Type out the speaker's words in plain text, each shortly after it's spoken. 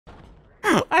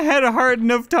I had a hard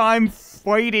enough time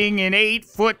fighting an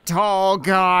 8-foot-tall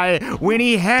guy when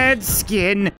he had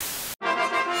skin.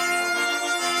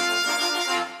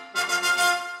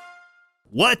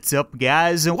 What's up,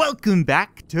 guys, and welcome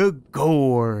back to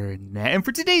Gorn. And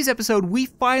for today's episode, we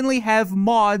finally have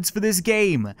mods for this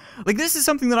game. Like, this is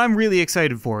something that I'm really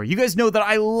excited for. You guys know that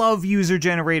I love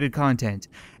user-generated content.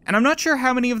 And I'm not sure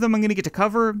how many of them I'm going to get to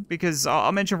cover, because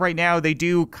I'll mention right now, they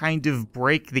do kind of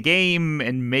break the game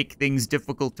and make things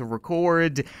difficult to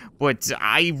record, but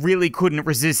I really couldn't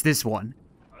resist this one.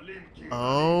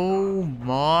 Oh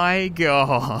my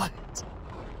god.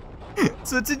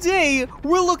 So today,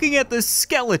 we're looking at the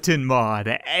skeleton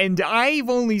mod, and I've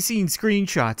only seen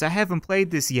screenshots. I haven't played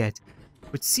this yet,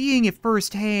 but seeing it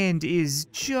firsthand is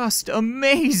just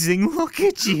amazing. Look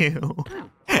at you.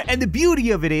 And the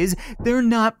beauty of it is, they're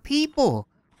not people,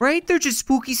 right? They're just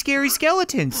spooky, scary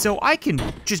skeletons, so I can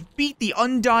just beat the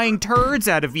undying turds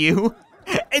out of you,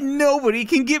 and nobody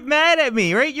can get mad at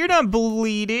me, right? You're not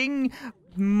bleeding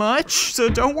much, so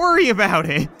don't worry about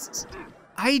it.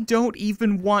 I don't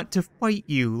even want to fight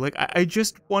you. Like, I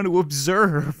just want to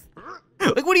observe.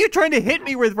 Like, what are you trying to hit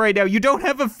me with right now? You don't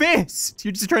have a fist.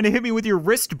 You're just trying to hit me with your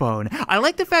wrist bone. I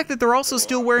like the fact that they're also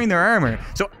still wearing their armor.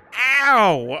 So,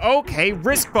 ow! Okay,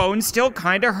 wrist bone still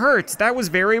kind of hurts. That was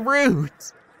very rude.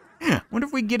 Wonder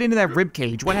if we can get into that rib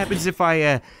cage. What happens if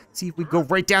I, see if we go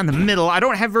right down the middle? I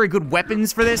don't have very good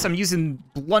weapons for this. I'm using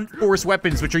blunt force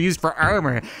weapons, which are used for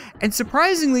armor. And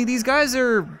surprisingly, these guys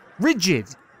are rigid.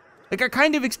 Like, I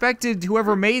kind of expected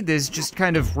whoever made this just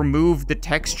kind of removed the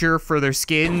texture for their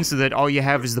skin so that all you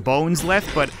have is the bones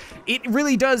left, but it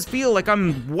really does feel like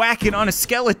I'm whacking on a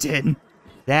skeleton.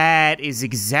 That is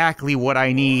exactly what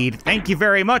I need. Thank you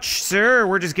very much, sir.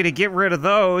 We're just gonna get rid of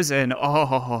those and,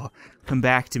 oh, come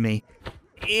back to me.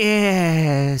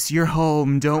 Yes, you're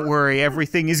home. Don't worry.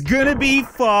 Everything is gonna be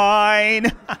fine.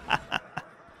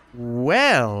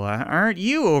 Well, aren't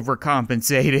you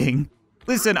overcompensating?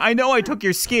 Listen, I know I took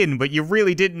your skin, but you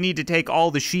really didn't need to take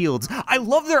all the shields. I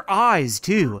love their eyes,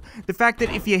 too. The fact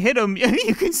that if you hit them,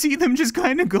 you can see them just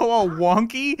kind of go all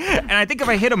wonky. And I think if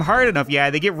I hit them hard enough,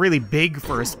 yeah, they get really big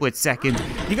for a split second.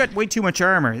 You got way too much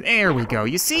armor. There we go.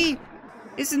 You see?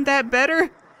 Isn't that better?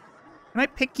 Can I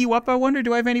pick you up, I wonder?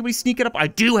 Do I have anybody sneaking up? I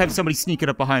do have somebody sneaking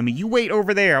up behind me. You wait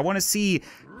over there. I want to see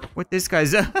what this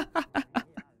guy's... That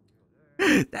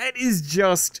is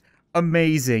just...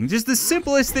 amazing. Just the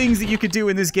simplest things that you could do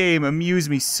in this game amuse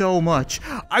me so much.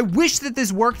 I wish that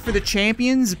this worked for the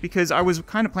champions, because I was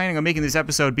kind of planning on making this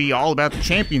episode be all about the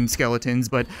champion skeletons,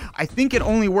 but I think it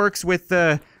only works with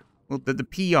the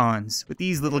peons, with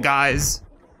these little guys.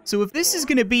 So if this is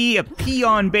gonna be a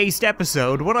peon-based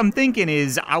episode, what I'm thinking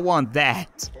is I want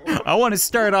that. I want to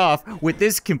start off with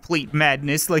this complete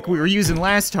madness like we were using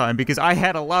last time, because I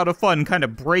had a lot of fun kind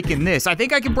of breaking this. I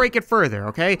think I can break it further,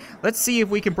 okay? Let's see if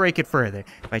we can break it further.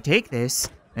 If I take this,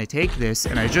 and I take this,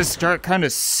 and I just start kind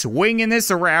of swinging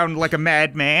this around like a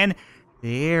madman.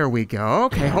 There we go.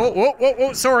 Okay,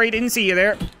 whoa, sorry, didn't see you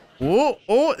there.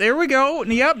 Oh, there we go.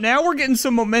 Yep, now we're getting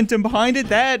some momentum behind it.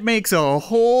 That makes a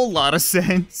whole lot of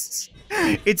sense.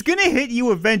 It's gonna hit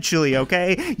you eventually,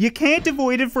 okay? You can't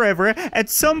avoid it forever. At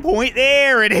some point,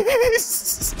 there it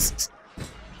is.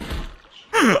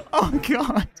 Oh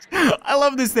god, I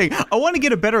love this thing. I want to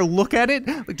get a better look at it,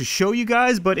 like to show you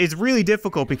guys, but it's really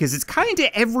difficult because it's kind of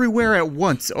everywhere at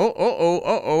once.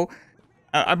 I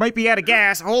might be out of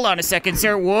gas. Hold on a second,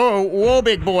 sir. Whoa,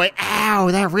 big boy. Ow,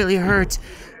 that really hurt.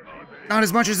 Not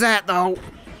as much as that, though.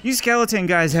 You skeleton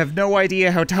guys have no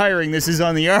idea how tiring this is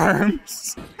on the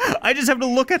arms. I just have to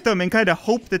look at them and kind of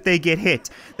hope that they get hit.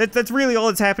 That's really all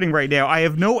that's happening right now. I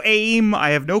have no aim, I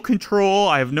have no control,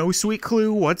 I have no sweet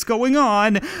clue what's going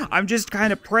on. I'm just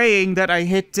kind of praying that I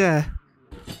hit a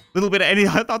little bit of any.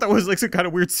 I thought that was like some kind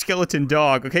of weird skeleton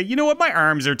dog. Okay, you know what? My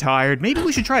arms are tired. Maybe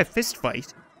we should try a fist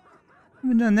fight. I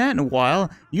haven't done that in a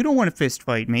while. You don't want to fist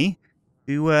fight me.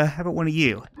 How about one of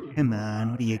you? Come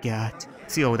on, what do you got?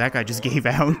 See, oh, that guy just gave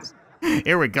out.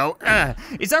 Here we go.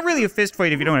 It's not really a fist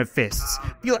fight if you don't have fists.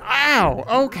 Be like, ow,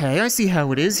 okay, I see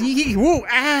how it is. He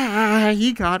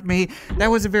got me. That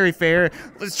wasn't very fair.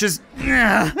 Let's just,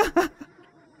 kind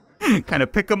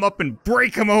of pick him up and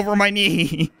break him over my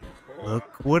knee.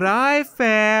 Look what I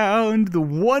found. The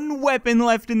one weapon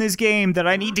left in this game that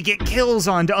I need to get kills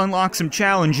on to unlock some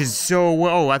challenges. So,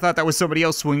 oh, I thought that was somebody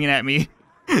else swinging at me.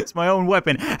 It's my own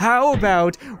weapon. How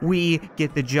about we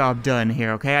get the job done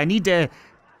here, okay? I need to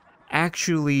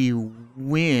actually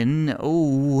win.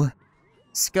 Oh,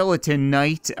 Skeleton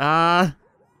Knight.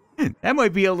 That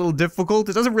might be a little difficult.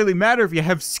 It doesn't really matter if you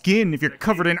have skin, if you're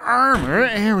covered in armor.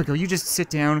 There we go. You just sit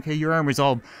down, okay? Your armor's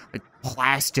all like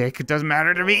plastic. It doesn't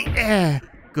matter to me.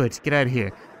 Good. Get out of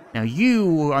here. Now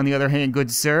you, on the other hand,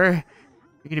 good sir,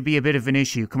 you're gonna be a bit of an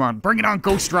issue. Come on, bring it on,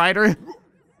 Ghost Rider.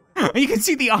 You can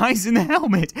see the eyes in the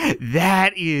helmet.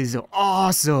 That is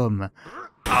awesome.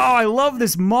 Oh, I love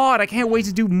this mod. I can't wait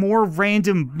to do more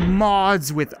random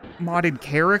mods with modded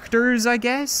characters, I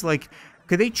guess. Like,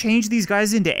 could they change these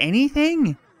guys into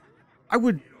anything? I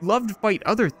would love to fight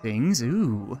other things.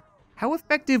 Ooh. How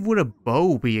effective would a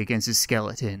bow be against a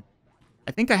skeleton?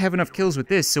 I think I have enough kills with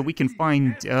this so we can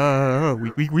find,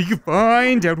 we can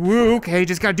find out. Woo, okay,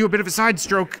 just gotta do a bit of a side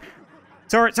stroke.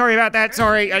 Sorry about that,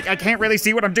 sorry. I can't really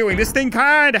see what I'm doing. This thing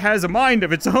kinda has a mind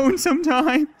of its own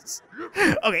sometimes.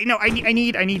 Okay, no, I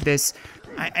need this.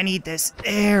 I need this.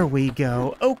 There we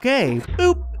go. Okay,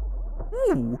 boop.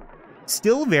 Ooh.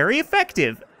 Still very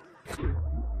effective.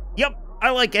 Yep,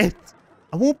 I like it.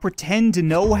 I won't pretend to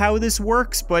know how this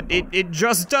works, but it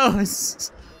just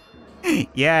does.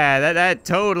 Yeah, that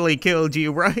totally killed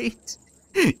you, right?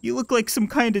 You look like some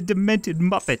kind of demented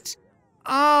Muppet.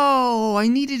 Oh, I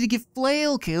needed to get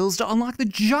flail kills to unlock the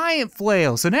giant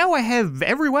flail. So now I have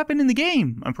every weapon in the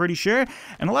game, I'm pretty sure.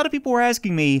 And a lot of people were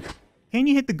asking me, can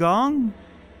you hit the gong?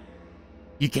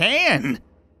 You can!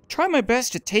 Try my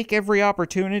best to take every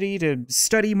opportunity to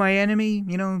study my enemy,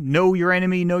 you know your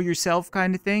enemy, know yourself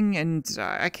kind of thing, and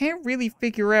I can't really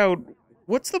figure out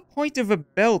what's the point of a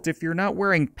belt if you're not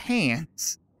wearing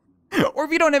pants? Or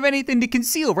if you don't have anything to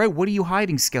conceal, right? What are you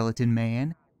hiding, skeleton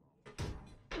man?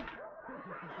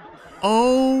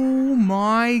 Oh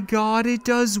my god, it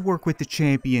does work with the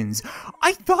champions.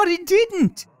 I thought it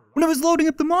didn't! When I was loading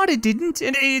up the mod, it didn't,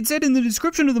 and it said in the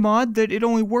description of the mod that it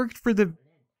only worked for the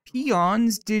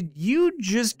peons. Did you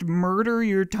just murder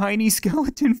your tiny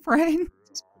skeleton friend?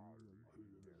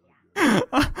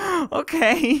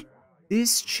 Okay.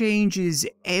 This changes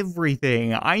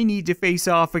everything. I need to face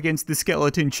off against the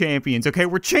skeleton champions. Okay,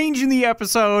 we're changing the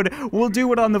episode. We'll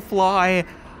do it on the fly.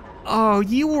 Oh,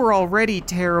 you were already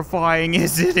terrifying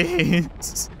as it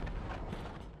is.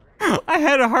 I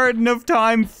had a hard enough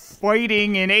time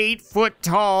fighting an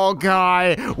 8-foot-tall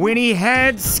guy when he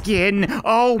had skin.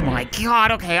 Oh my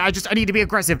god, okay, I need to be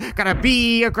aggressive. Gotta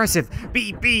be aggressive.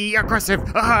 Be aggressive.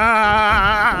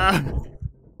 Ah!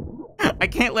 I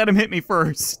can't let him hit me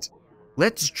first.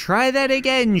 Let's try that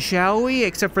again, shall we?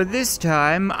 Except for this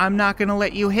time, I'm not gonna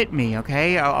let you hit me,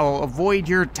 okay? I'll avoid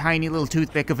your tiny little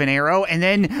toothpick of an arrow, and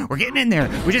then we're getting in there.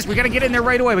 We gotta get in there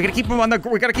right away. We gotta keep him on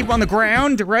the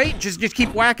ground, right? Just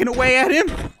keep whacking away at him.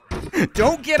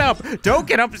 Don't get up,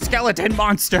 skeleton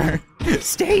monster.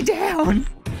 Stay down.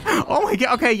 Oh my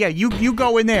god, okay, yeah, you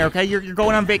go in there, okay? You're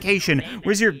going on vacation.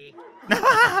 Where's your...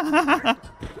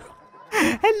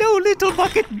 Hello, little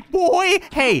bucket boy.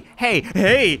 Hey,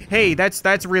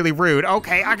 that's really rude.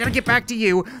 Okay, I gotta get back to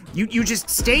you. You just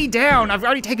stay down. I've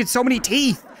already taken so many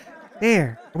teeth.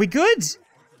 There, are we good?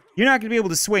 You're not gonna be able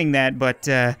to swing that, but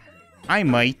I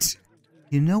might.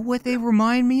 You know what they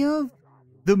remind me of?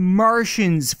 The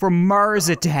Martians from Mars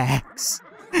Attacks.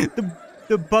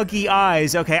 The buggy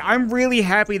eyes. Okay, I'm really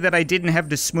happy that I didn't have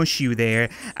to smush you there.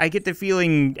 I get the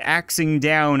feeling axing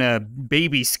down a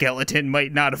baby skeleton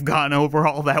might not have gone over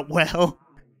all that well.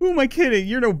 Who am I kidding?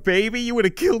 You're no baby. You would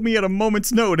have killed me at a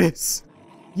moment's notice.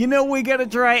 You know, we gotta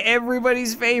try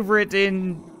everybody's favorite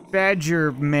in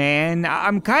Badger Man.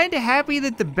 I'm kind of happy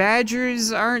that the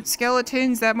badgers aren't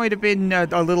skeletons. That might have been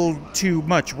a little too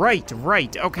much.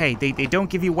 Right. Okay, they don't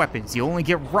give you weapons. You only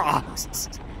get rocks.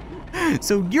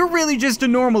 So you're really just a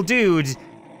normal dude,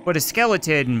 but a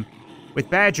skeleton with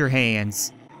badger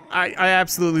hands. I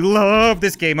absolutely love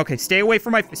this game. Okay, stay away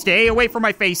from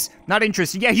my face. Not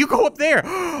interested. Yeah, you go up there.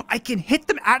 I can hit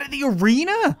them out of the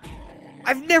arena?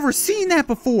 I've never seen that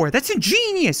before. That's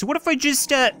ingenious. What if I just,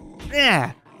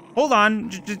 hold on.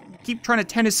 Just keep trying to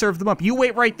tennis serve them up. You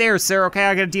wait right there, sir, okay?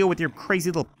 I gotta deal with your crazy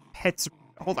little pets.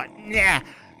 Hold on. Yeah,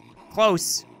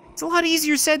 close. It's a lot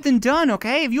easier said than done,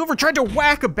 okay? Have you ever tried to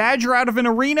whack a badger out of an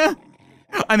arena?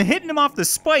 I'm hitting them off the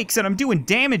spikes and I'm doing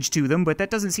damage to them, but that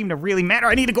doesn't seem to really matter.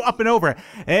 I need to go up and over.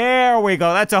 There we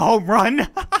go, that's a home run.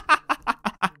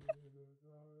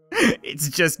 It's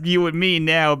just you and me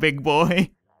now, big boy.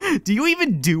 Do you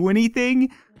even do anything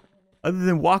other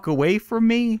than walk away from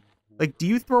me? Like, do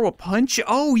you throw a punch?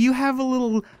 Oh, you have a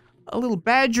little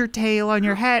badger tail on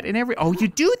your hat and oh, you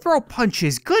do throw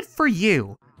punches. Good for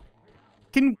you.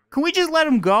 Can we just let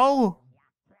him go?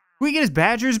 Can we get his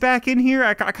badgers back in here?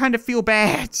 I kind of feel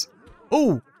bad.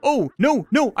 Oh,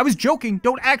 no, I was joking.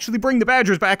 Don't actually bring the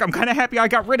badgers back. I'm kind of happy I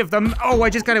got rid of them. Oh, I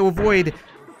just got to avoid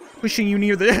pushing you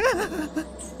near the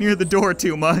near the door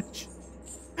too much.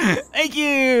 Thank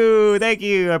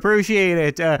you,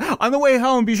 appreciate it. On the way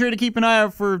home, be sure to keep an eye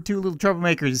out for two little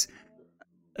troublemakers.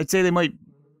 I'd say they might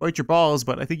bite your balls,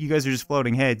 but I think you guys are just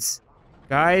floating heads.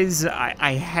 Guys,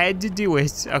 I had to do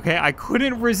it, okay? I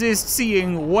couldn't resist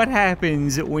seeing what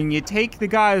happens when you take the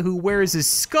guy who wears a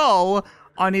skull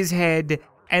on his head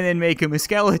and then make him a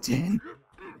skeleton.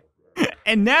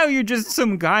 And now you're just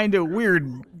some kind of weird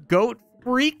goat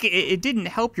freak. It didn't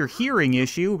help your hearing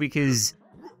issue because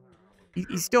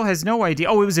he still has no idea.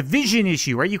 Oh, it was a vision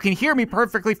issue, right? You can hear me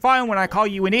perfectly fine when I call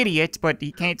you an idiot, but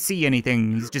he can't see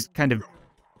anything. He's just kind of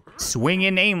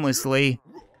swinging aimlessly.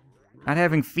 Not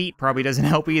having feet probably doesn't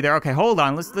help either. Okay, hold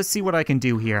on. Let's see what I can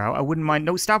do here. I wouldn't mind.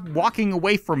 No, stop walking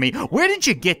away from me. Where did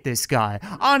you get this guy?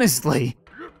 Honestly.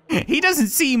 He doesn't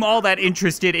seem all that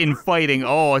interested in fighting.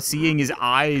 Oh, seeing his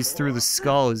eyes through the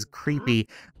skull is creepy.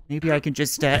 Maybe I can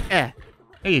just, there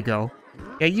you go.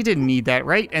 Yeah, you didn't need that,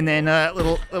 right? And then,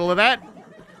 little of that.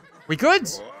 We good?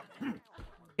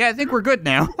 Yeah, I think we're good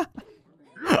now.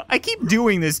 I keep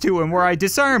doing this to him where I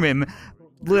disarm him,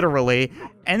 literally,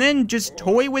 and then just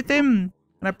toy with him,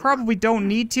 and I probably don't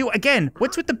need to. Again,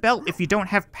 what's with the belt if you don't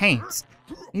have pants?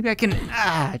 Maybe I can,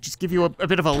 just give you a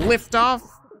bit of a lift off,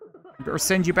 or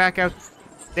send you back out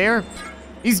there.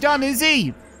 He's done, is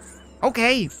he?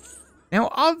 Okay. Now,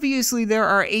 obviously, there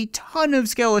are a ton of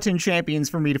skeleton champions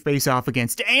for me to face off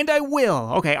against, and I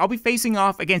will. Okay, I'll be facing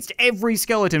off against every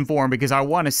skeleton form because I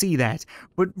want to see that.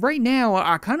 But right now,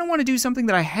 I kind of want to do something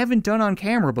that I haven't done on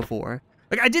camera before.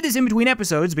 Like, I did this in between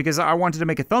episodes because I wanted to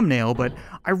make a thumbnail, but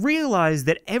I realized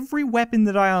that every weapon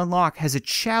that I unlock has a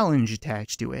challenge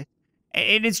attached to it.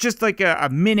 And it's just like a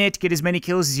minute, get as many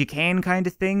kills as you can kind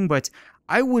of thing, but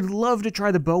I would love to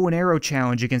try the bow and arrow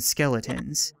challenge against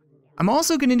skeletons. I'm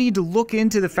also going to need to look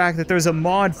into the fact that there's a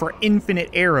mod for infinite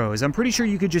arrows. I'm pretty sure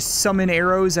you could just summon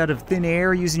arrows out of thin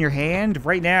air using your hand.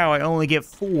 Right now, I only get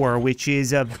 4, which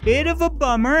is a bit of a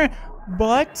bummer,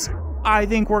 but I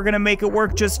think we're going to make it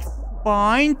work just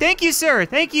fine. Thank you, sir.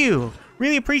 Thank you.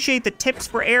 Really appreciate the tips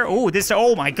for air.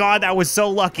 Oh my God, that was so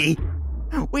lucky.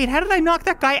 Wait, how did I knock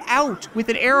that guy out with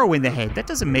an arrow in the head? That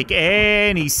doesn't make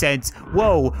any sense.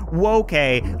 Whoa,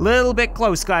 okay. Little bit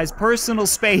close, guys. Personal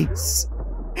space.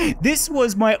 This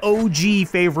was my OG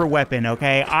favorite weapon,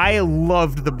 okay? I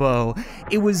loved the bow.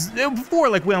 It was before,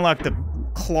 like, we unlocked the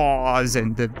claws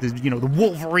and the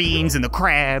Wolverines and the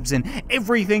crabs and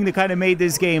everything that kind of made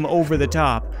this game over the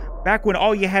top. Back when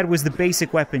all you had was the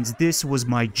basic weapons, this was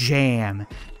my jam.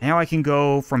 Now I can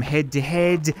go from head to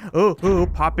head.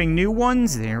 Popping new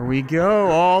ones. There we go.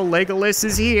 Oh, Legolas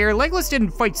is here. Legolas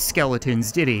didn't fight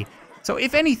skeletons, did he? So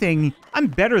if anything, I'm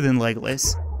better than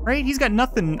Legolas, right? He's got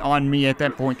nothing on me at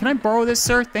that point. Can I borrow this,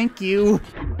 sir? Thank you.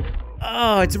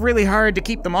 Oh, it's really hard to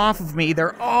keep them off of me.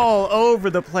 They're all over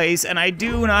the place, and I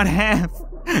do not have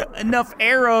enough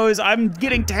arrows. I'm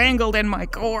getting tangled in my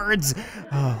cords.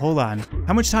 Hold on.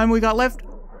 How much time we got left?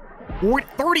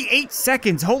 38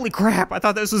 seconds. Holy crap. I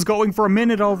thought this was going for a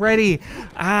minute already.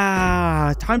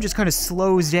 Time just kind of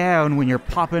slows down when you're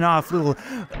popping off little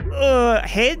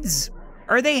heads.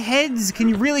 Are they heads? Can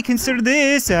you really consider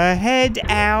this a head?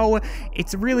 Ow.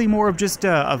 It's really more of just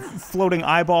floating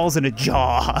eyeballs and a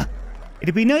jaw.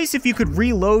 It'd be nice if you could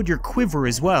reload your quiver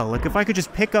as well. Like if I could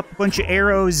just pick up a bunch of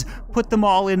arrows, put them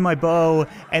all in my bow,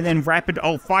 and then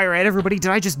fire at everybody. Did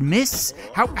I just miss?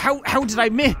 How did I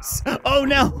miss? Oh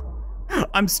no!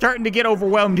 I'm starting to get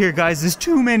overwhelmed here, guys. There's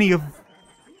too many of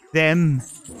them.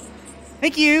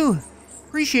 Thank you.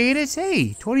 Appreciate it.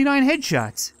 Hey, 29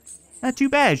 headshots. Not too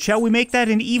bad. Shall we make that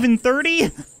an even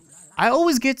 30? I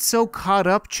always get so caught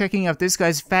up checking out this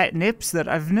guy's fat nips that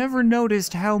I've never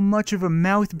noticed how much of a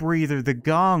mouth breather the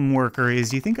gong worker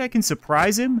is. You think I can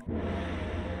surprise him?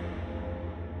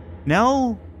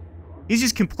 No? He's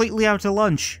just completely out to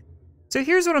lunch. So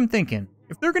here's what I'm thinking.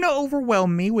 If they're gonna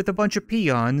overwhelm me with a bunch of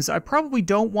peons, I probably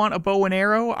don't want a bow and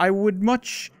arrow. I would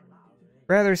much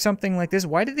rather something like this.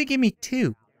 Why did they give me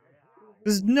 2?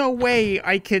 There's no way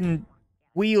I can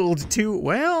wield 2.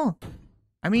 Well,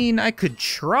 I mean, I could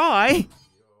try.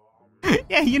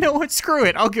 Yeah, you know what? Screw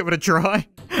it. I'll give it a try.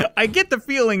 I get the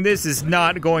feeling this is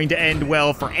not going to end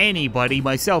well for anybody,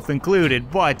 myself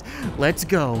included, but let's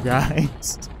go,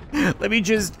 guys. Let me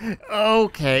just,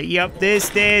 okay, yep,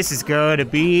 this is gonna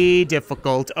be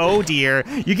difficult. Oh dear,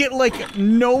 you get like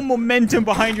no momentum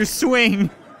behind your swing.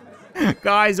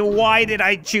 Guys, why did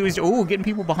I choose? Oh, getting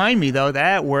people behind me though,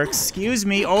 that works. Excuse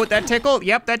me. Oh, that tickled?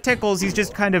 Yep, that tickles. He's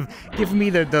just kind of giving me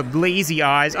the lazy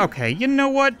eyes. Okay, you know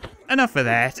what? Enough of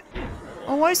that.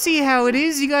 Oh, I see how it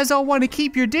is. You guys all want to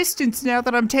keep your distance now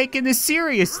that I'm taking this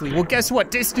seriously. Well, guess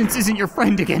what? Distance isn't your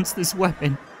friend against this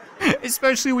weapon.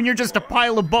 Especially when you're just a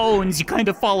pile of bones, you kind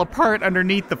of fall apart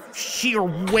underneath the sheer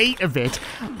weight of it.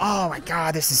 Oh my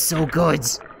god, this is so good.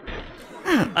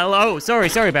 Hello, sorry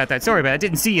about that,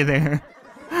 didn't see you there.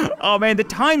 Oh man, the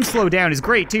time slowdown is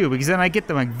great too, because then I get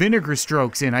the like vinegar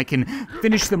strokes in. I can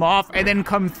finish them off and then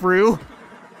come through.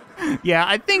 Yeah,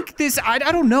 I think this, I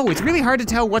don't know, it's really hard to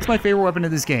tell what's my favorite weapon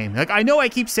in this game. Like, I know I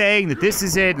keep saying that this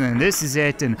is it, and then this is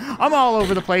it, and I'm all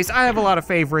over the place. I have a lot of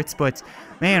favorites, but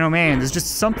man, oh man, there's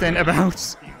just something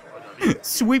about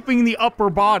sweeping the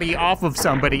upper body off of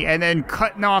somebody and then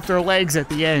cutting off their legs at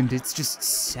the end. It's just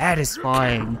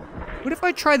satisfying. What if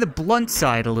I try the blunt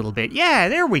side a little bit? Yeah,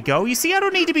 there we go. You see, I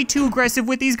don't need to be too aggressive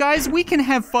with these guys. We can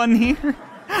have fun here.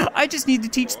 I just need to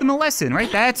teach them a lesson, right?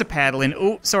 That's a paddling.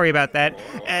 Oh, sorry about that.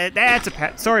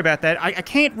 Sorry about that. I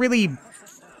can't really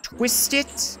twist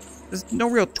it. There's no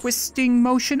real twisting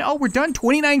motion. Oh, we're done.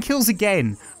 29 kills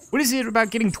again. What is it about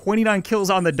getting 29 kills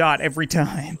on the dot every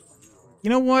time? You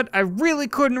know what? I really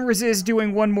couldn't resist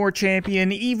doing one more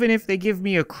champion, even if they give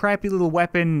me a crappy little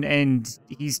weapon and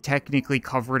he's technically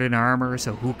covered in armor,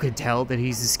 so who could tell that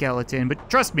he's a skeleton? But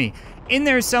trust me, in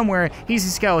there somewhere, he's a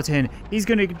skeleton. He's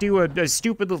gonna do a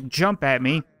stupid little jump at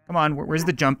me. Come on, where's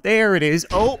the jump? There it is.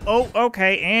 Oh,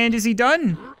 okay, and is he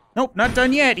done? Nope, not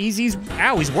done yet. He's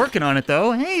working on it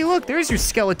though. Hey, look, there's your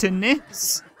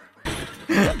skeleton-ness.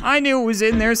 I knew it was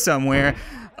in there somewhere.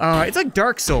 It's like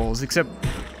Dark Souls, except,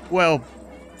 well,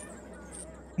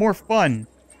 more fun.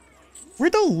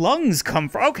 Where'd the lungs come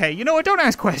from? Okay, you know what? Don't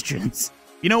ask questions.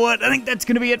 You know what? I think that's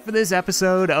gonna be it for this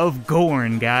episode of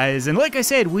Gorn, guys. And like I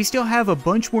said, we still have a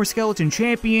bunch more skeleton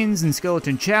champions and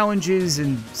skeleton challenges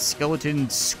and skeleton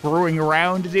screwing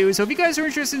around to do. So if you guys are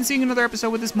interested in seeing another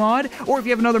episode with this mod, or if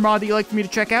you have another mod that you'd like for me to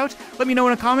check out, let me know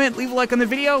in a comment, leave a like on the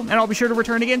video, and I'll be sure to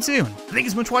return again soon. Thank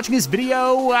you so much for watching this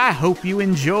video. I hope you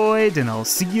enjoyed, and I'll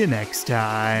see you next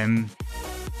time.